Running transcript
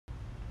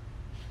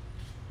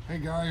Hey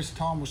guys,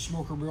 Tom with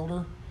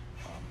SmokerBuilder.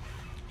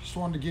 Just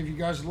wanted to give you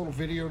guys a little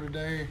video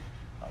today.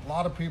 A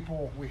lot of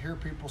people, we hear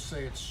people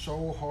say it's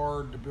so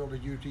hard to build a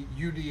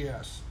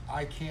UDS.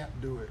 I can't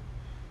do it.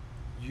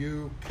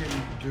 You can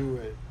do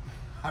it.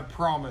 I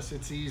promise,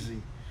 it's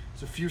easy.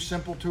 It's a few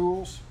simple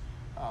tools.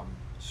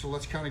 So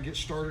let's kind of get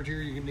started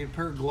here. You're gonna need a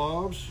pair of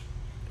gloves.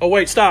 Oh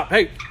wait, stop,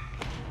 hey.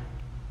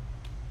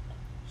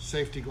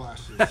 Safety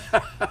glasses.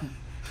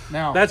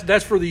 Now,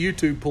 That's for the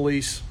YouTube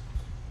police.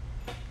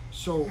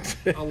 so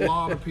a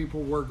lot of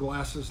people wear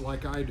glasses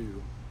like I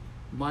do.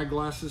 My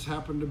glasses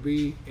happen to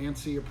be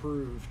ANSI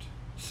approved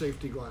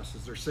safety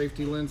glasses. They're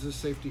safety lenses,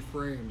 safety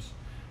frames.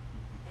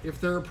 If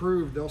they're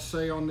approved, they'll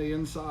say on the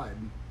inside.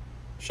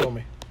 Show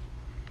me.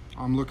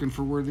 I'm looking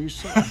for where these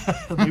say.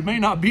 They may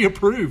not be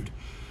approved.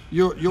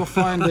 You'll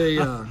find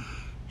a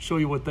Show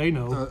you what they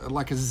know.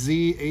 like a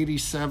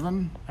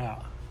Z87,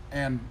 Yeah.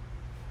 and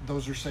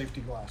those are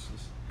safety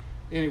glasses.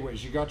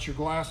 Anyways, you got your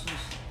glasses,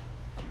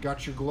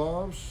 got your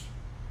gloves,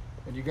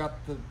 and you got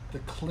the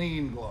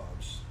clean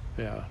gloves.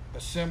 Yeah.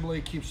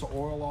 Assembly keeps the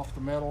oil off the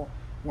metal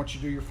once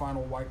you do your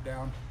final wipe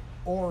down.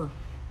 Or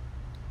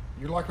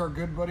you're like our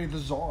good buddy the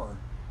Czar,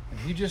 and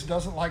he just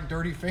doesn't like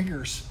dirty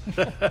fingers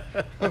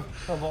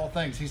of all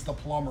things. He's the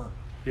plumber.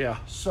 Yeah.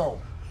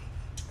 So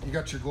you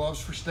got your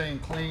gloves for staying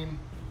clean,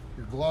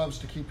 your gloves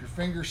to keep your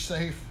fingers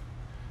safe,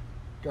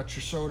 got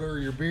your soda or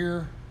your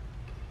beer.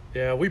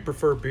 Yeah, we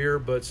prefer beer,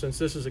 but since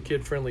this is a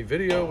kid-friendly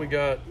video, we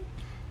got,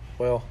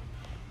 well,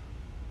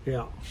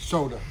 yeah,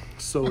 Soda.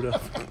 soda.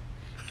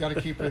 Gotta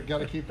keep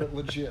it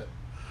legit.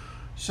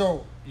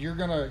 So you've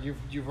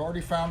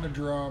already found a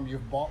drum,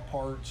 you've bought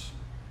parts,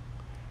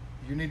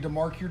 you need to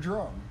mark your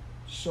drum.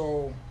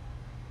 So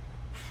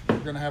you're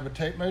gonna have a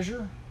tape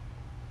measure.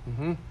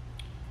 Mm-hmm.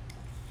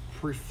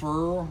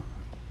 Prefer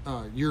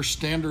your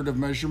standard of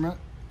measurement,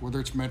 whether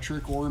it's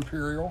metric or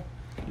imperial.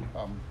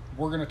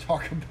 We're gonna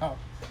talk about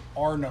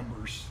our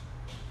numbers.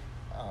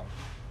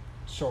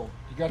 So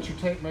you got your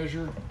tape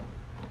measure.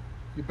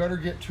 You better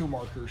get 2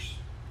 markers.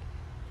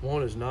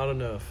 One is not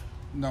enough.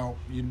 No,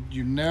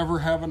 you never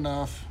have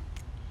enough.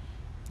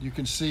 You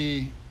can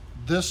see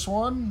this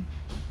one,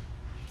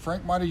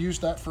 Frank might have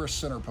used that for a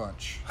center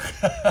punch.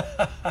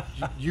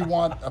 you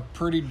want a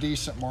pretty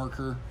decent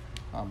marker.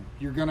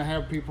 You're gonna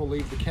have people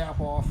leave the cap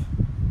off.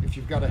 If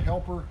you've got a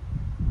helper,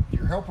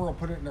 your helper will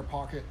put it in their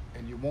pocket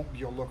and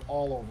you'll look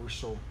all over.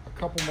 So a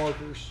couple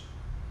markers.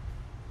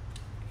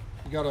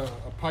 You got a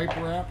pipe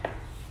wrap.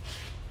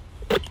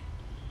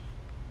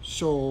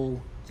 So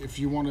if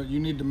you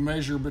need to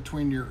measure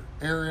between your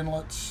air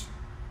inlets,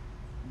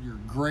 your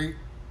grate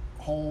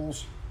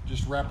holes,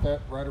 just wrap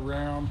that right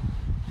around.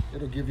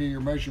 It'll give you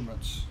your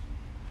measurements.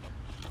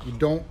 You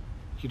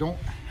don't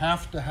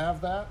have to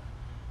have that.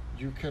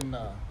 You can,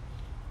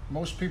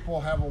 most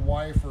people have a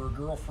wife or a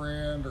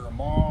girlfriend or a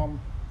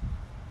mom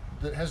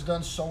that has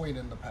done sewing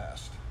in the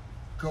past.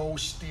 Go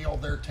steal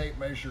their tape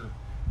measure.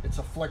 It's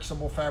a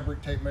flexible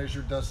fabric tape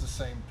measure, does the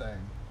same thing.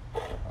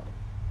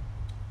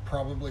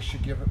 Probably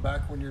should give it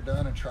back when you're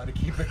done and try to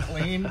keep it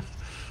clean.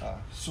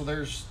 So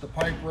there's the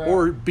pipe wrap.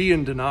 Or be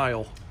in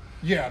denial.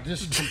 Yeah,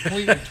 just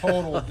completely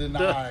total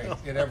deny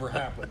it ever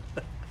happened.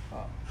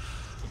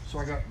 So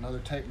I got another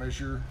tape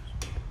measure.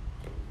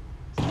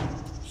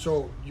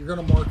 So you're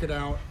gonna mark it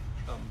out.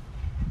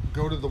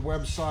 Go to the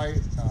website.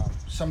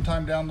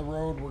 Sometime down the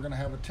road, we're gonna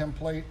have a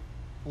template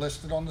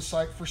listed on the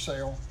site for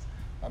sale.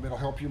 It'll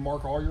help you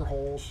mark all your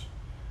holes.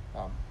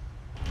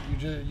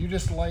 You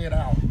just lay it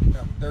out.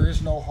 There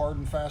is no hard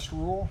and fast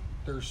rule.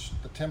 The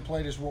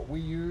template is what we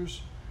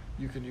use.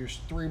 You can use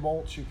 3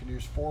 bolts, you can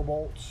use 4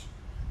 bolts,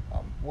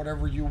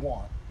 whatever you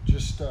want.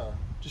 Just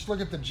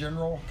look at the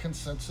general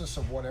consensus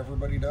of what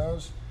everybody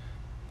does.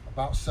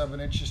 About 7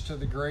 inches to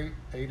the grate,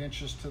 8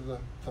 inches to the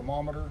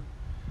thermometer.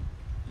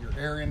 Your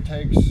air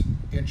intakes,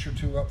 inch or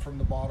 2 up from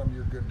the bottom,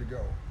 you're good to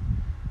go.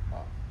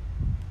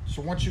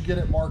 So once you get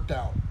it marked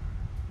out,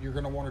 you're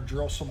gonna wanna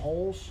drill some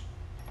holes.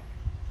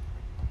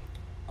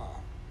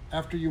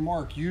 After you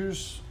mark,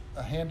 use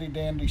a handy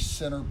dandy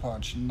center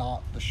punch,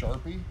 not the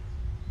Sharpie.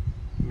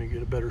 Let me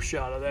get a better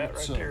shot of that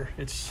right there.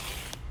 It's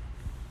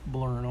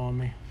blurring on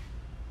me.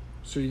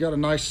 So you got a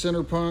nice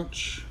center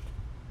punch.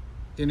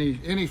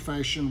 Any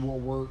fashion will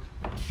work.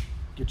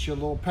 Get you a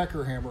little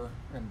pecker hammer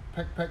and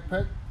peck, peck,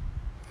 peck.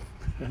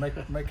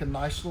 Make a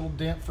nice little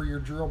dent for your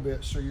drill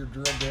bit so your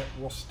drill bit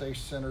will stay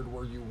centered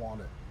where you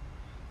want it.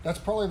 That's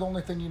probably the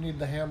only thing you need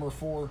the hammer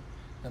for,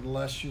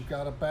 unless you've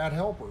got a bad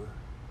helper.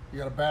 You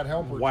got a bad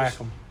helper, whack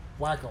him.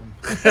 Whack him.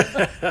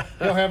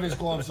 He'll have his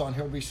gloves on.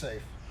 He'll be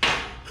safe.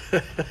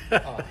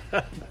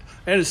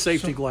 And his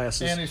safety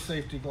glasses. And his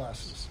safety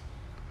glasses.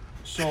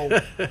 So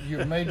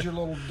you've made your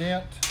little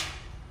dent.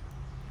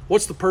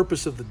 What's the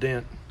purpose of the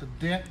dent? The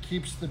dent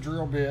keeps the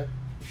drill bit.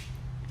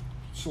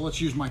 So let's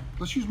use my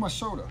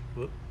soda.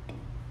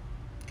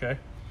 Okay.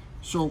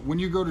 So when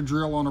you go to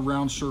drill on a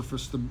round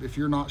surface, if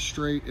you're not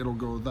straight, it'll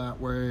go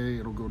that way,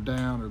 it'll go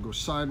down, it'll go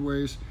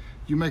sideways.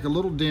 You make a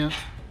little dent,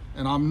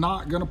 and I'm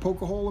not gonna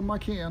poke a hole in my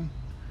can.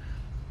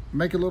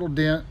 Make a little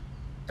dent,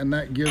 and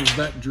that gives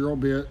that drill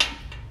bit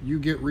you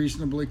get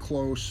reasonably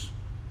close,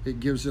 it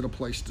gives it a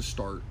place to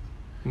start.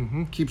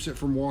 Keeps it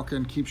from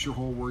walking, keeps your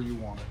hole where you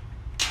want it.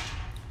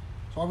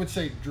 So I would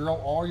say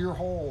drill all your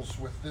holes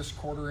with this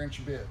 1/4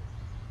 inch bit.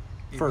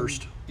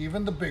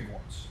 Even the big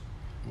ones.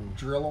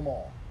 Drill them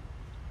all.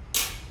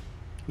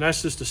 And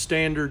that's just a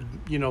standard,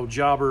 you know,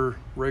 jobber,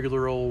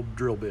 regular old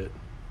drill bit.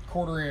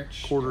 1/4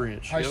 inch. 1/4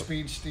 inch. High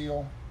speed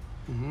steel.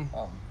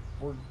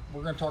 We're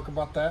going to talk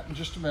about that in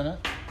just a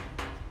minute.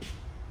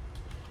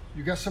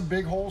 You got some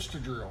big holes to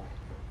drill.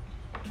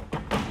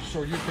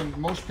 So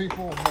most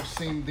people have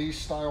seen these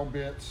style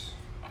bits.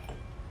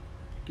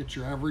 Get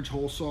your average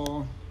hole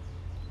saw.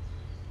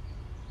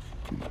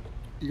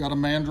 You got a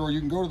mandrel. You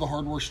can go to the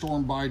hardware store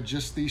and buy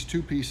just these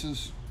 2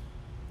 pieces.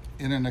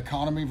 In an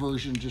economy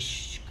version,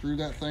 just screw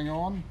that thing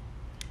on,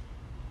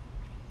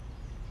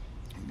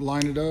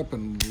 line it up,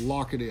 and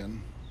lock it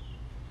in.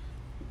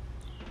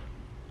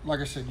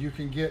 Like I said, you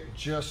can get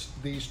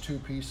just these 2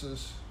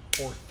 pieces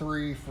or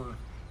 3 for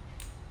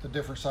the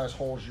different size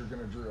holes you're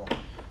going to drill.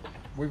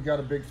 We've got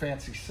a big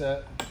fancy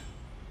set,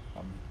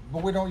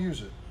 but we don't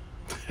use it.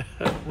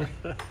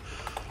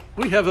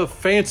 We have a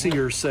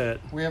fancier set.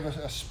 We have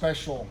a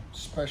special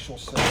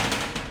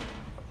set.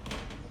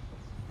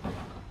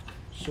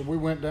 So we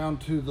went down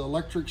to the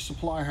electric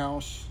supply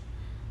house.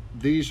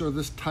 These are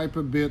the type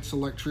of bits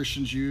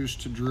electricians use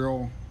to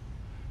drill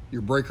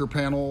your breaker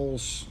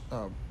panels,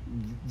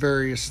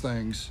 various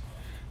things.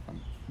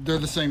 They're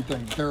the same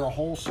thing. They're a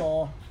hole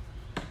saw.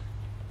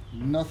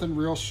 Nothing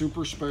real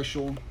super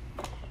special.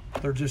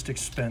 They're just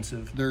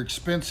expensive. They're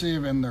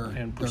expensive and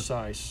they're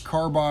precise. They're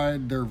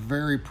carbide. They're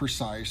very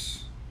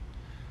precise.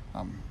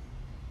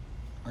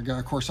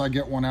 Of course, I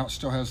get one out.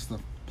 Still has the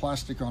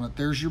plastic on it.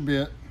 There's your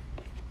bit.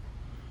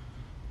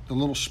 The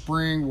little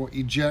spring will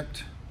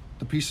eject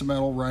the piece of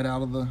metal right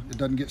out of it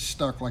doesn't get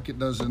stuck like it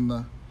does in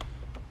the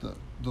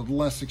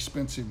less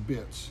expensive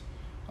bits.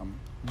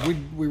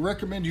 We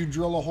recommend you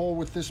drill a hole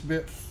with this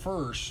bit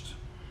first,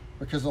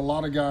 because a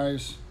lot of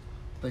guys,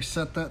 they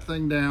set that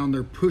thing down,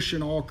 they're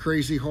pushing all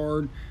crazy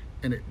hard,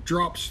 and it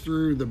drops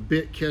through, the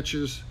bit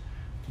catches,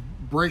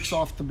 breaks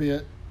off the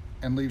bit,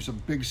 and leaves a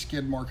big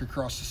skid mark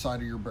across the side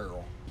of your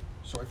barrel.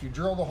 So if you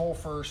drill the hole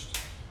first,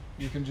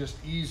 you can just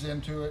ease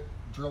into it,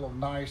 drill a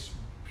nice,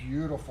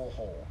 beautiful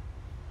hole.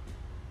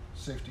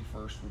 Safety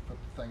first, we put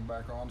the thing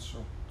back on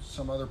so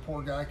some other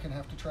poor guy can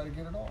have to try to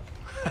get it off.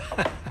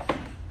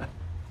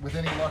 With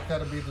any luck,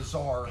 that'll be the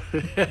czar.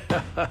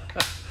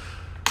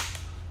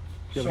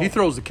 Yeah, he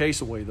throws the case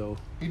away though.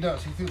 He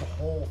does. He threw the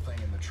whole thing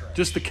in the trash.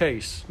 Just the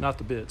case, not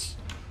the bits.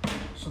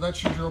 So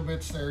that's your drill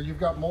bits there. You've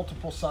got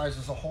multiple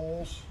sizes of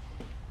holes.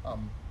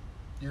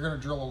 You're going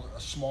to drill a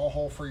small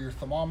hole for your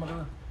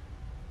thermometer.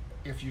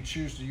 If you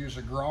choose to use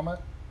a grommet,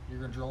 you're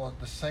going to drill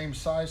the same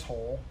size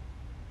hole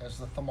as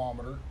the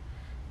thermometer.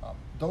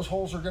 Those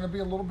holes are going to be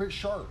a little bit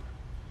sharp.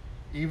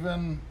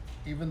 Even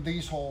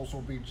these holes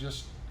will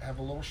have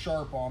a little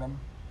sharp on them.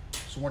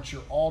 So once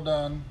you're all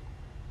done,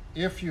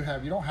 you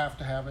don't have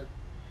to have it.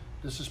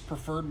 This is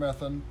preferred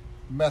method.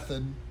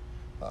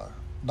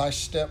 Nice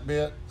step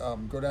bit.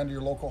 Go down to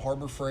your local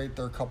Harbor Freight.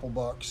 They're a couple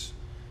bucks.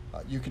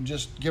 You can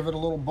just give it a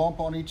little bump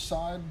on each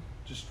side.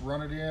 Just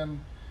run it in.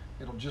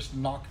 It'll just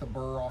knock the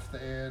burr off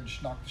the edge,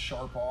 knock the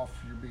sharp off.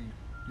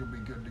 You'll be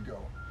good to go.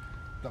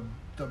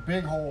 The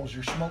big holes,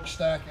 your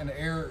smokestack and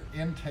air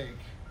intake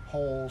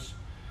holes,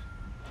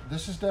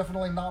 this is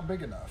definitely not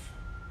big enough.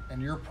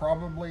 And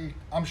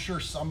I'm sure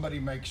somebody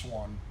makes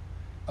one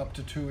up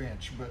to 2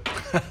 inch, but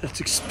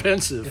it's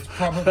expensive. It's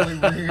probably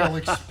real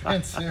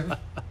expensive.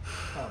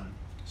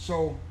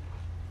 So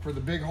for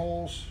the big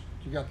holes,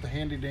 you got the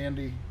handy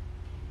dandy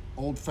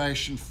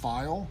old-fashioned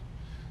file.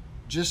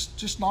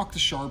 Just knock the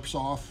sharps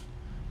off.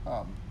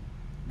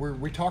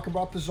 We talk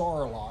about the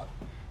czar a lot.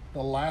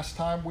 The last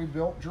time we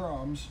built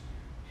drums,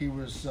 he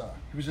was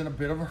in a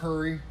bit of a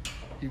hurry.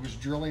 He was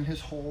drilling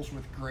his holes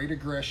with great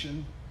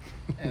aggression,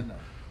 and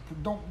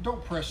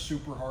don't press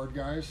super hard,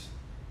 guys.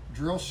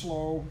 Drill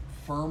slow,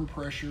 firm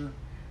pressure.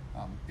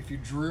 If you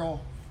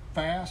drill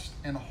fast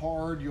and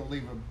hard, you'll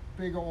leave a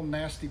big old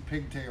nasty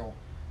pigtail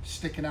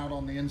sticking out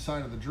on the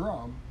inside of the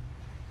drum.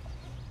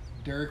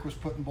 Derek was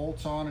putting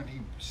bolts on and he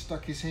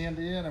stuck his hand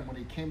in, and when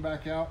he came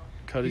back out,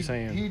 cut his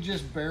hand. He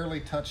just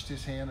barely touched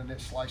his hand and it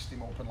sliced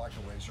him open like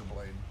a razor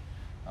blade.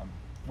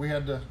 We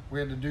had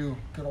to do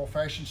good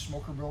old-fashioned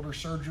SmokerBuilder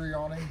surgery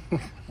on him.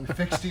 We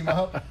fixed him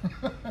up.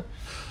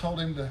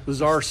 Told him to. The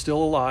czar's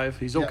still alive.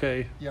 He's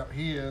okay. Yeah,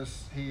 he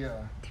is.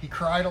 He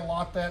cried a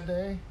lot that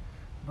day,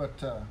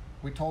 but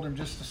we told him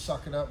just to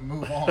suck it up and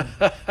move on.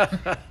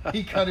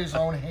 He cut his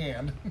own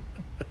hand.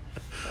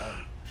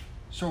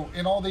 So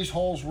in all these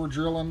holes we're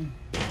drilling,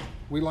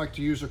 we like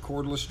to use a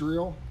cordless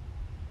drill.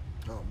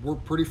 We're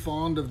pretty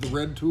fond of the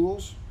red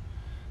tools.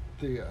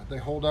 They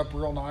hold up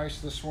real nice.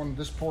 This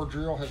poor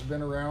drill has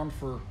been around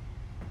for,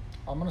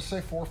 I'm going to say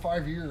 4 or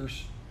 5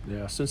 years.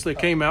 Yeah, since they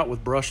came out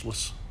with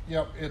brushless.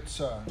 Yep,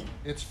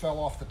 it's fell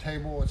off the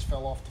table. It's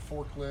fell off the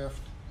forklift.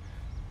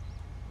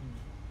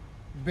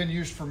 Been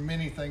used for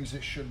many things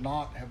it should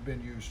not have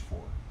been used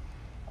for.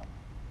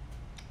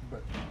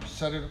 but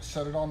set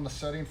it on the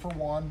setting for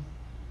 1.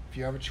 If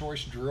you have a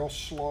choice, drill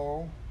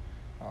slow.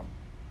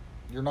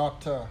 You're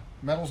not,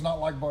 metal's not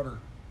like butter.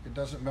 It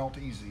doesn't melt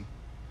easy.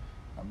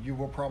 You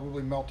will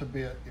probably melt a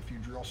bit if you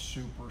drill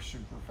super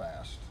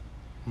fast.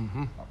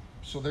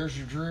 So there's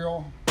your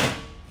drill,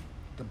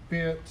 the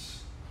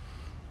bits.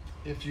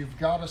 If you've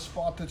got a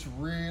spot that's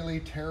really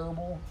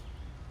terrible,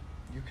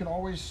 you can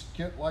always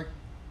get like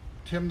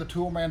Tim the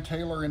Toolman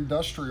Taylor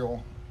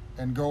Industrial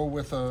and go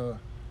with a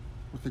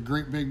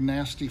great big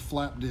nasty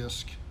flap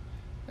disc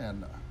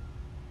and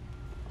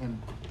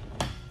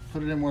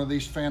put it in one of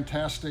these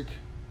fantastic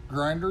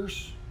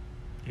grinders.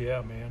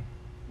 Yeah, man.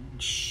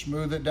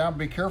 Smooth it down.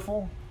 Be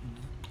careful.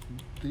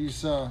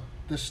 These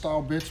this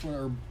style bits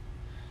are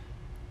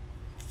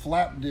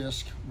flap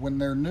disc. When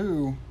they're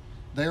new,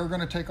 they are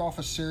going to take off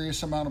a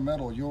serious amount of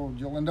metal.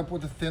 You'll end up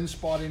with a thin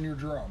spot in your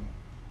drum.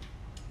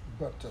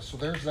 But so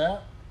there's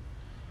that.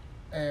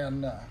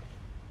 And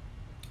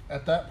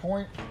at that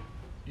point,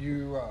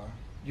 you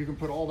can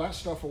put all that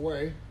stuff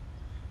away.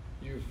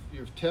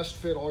 You've test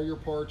fit all your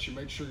parts. You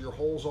made sure your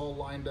holes all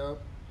lined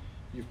up.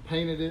 You've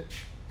painted it,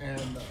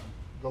 and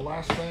the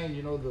last thing,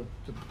 you know,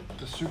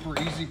 the super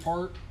easy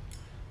part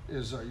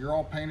is you're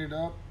all painted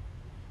up.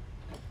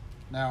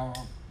 Now,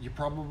 you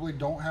probably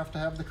don't have to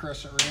have the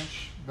crescent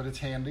wrench, but it's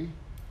handy.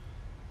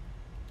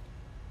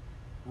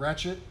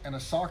 Ratchet and a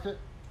socket,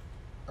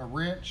 a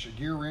wrench, a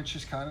gear wrench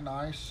is kind of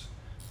nice.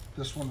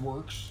 This one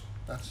works.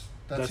 That's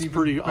even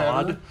pretty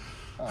better.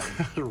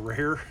 Odd.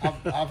 Rare.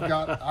 I've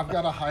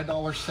got a high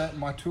dollar set in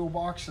my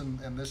toolbox,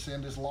 and this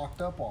end is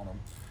locked up on them.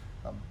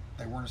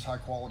 They weren't as high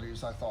quality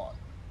as I thought.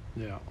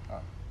 Yeah.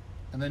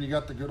 And then you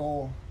got the good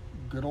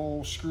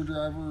old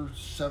screwdriver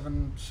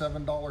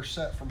 $7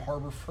 set from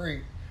Harbor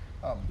Freight.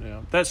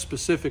 Yeah, that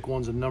specific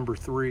one's a number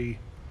 3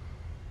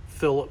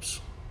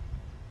 Phillips.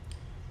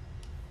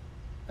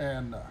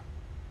 And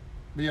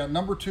but yeah,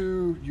 number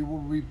 2, you will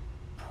be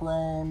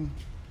prone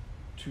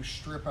to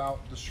strip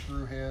out the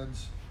screw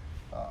heads.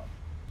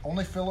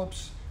 Only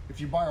Phillips. If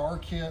you buy our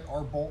kit,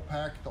 our bolt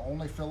pack, the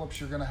only Phillips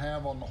you're going to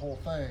have on the whole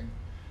thing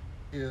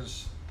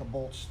is the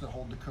bolts that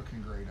hold the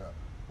cooking grate up.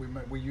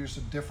 We use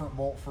a different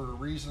bolt for a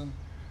reason,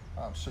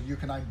 so you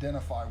can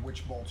identify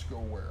which bolts go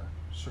where.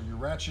 So your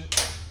ratchet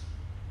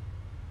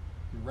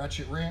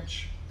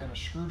wrench, and a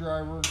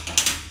screwdriver.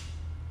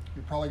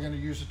 You're probably going to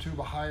use a tube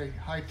of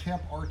high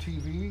temp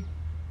RTV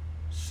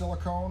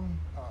silicone.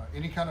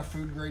 Any kind of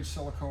food grade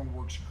silicone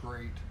works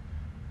great.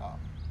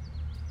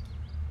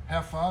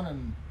 Have fun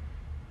and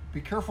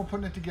be careful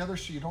putting it together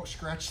so you don't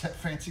scratch that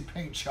fancy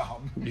paint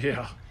job.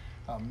 Yeah.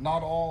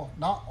 Not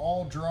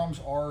all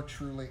drums are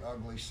truly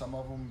ugly. Some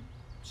of them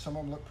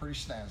look pretty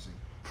snazzy.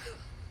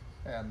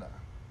 And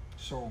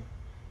so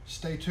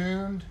stay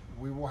tuned.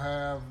 We will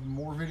have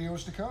more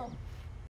videos to come.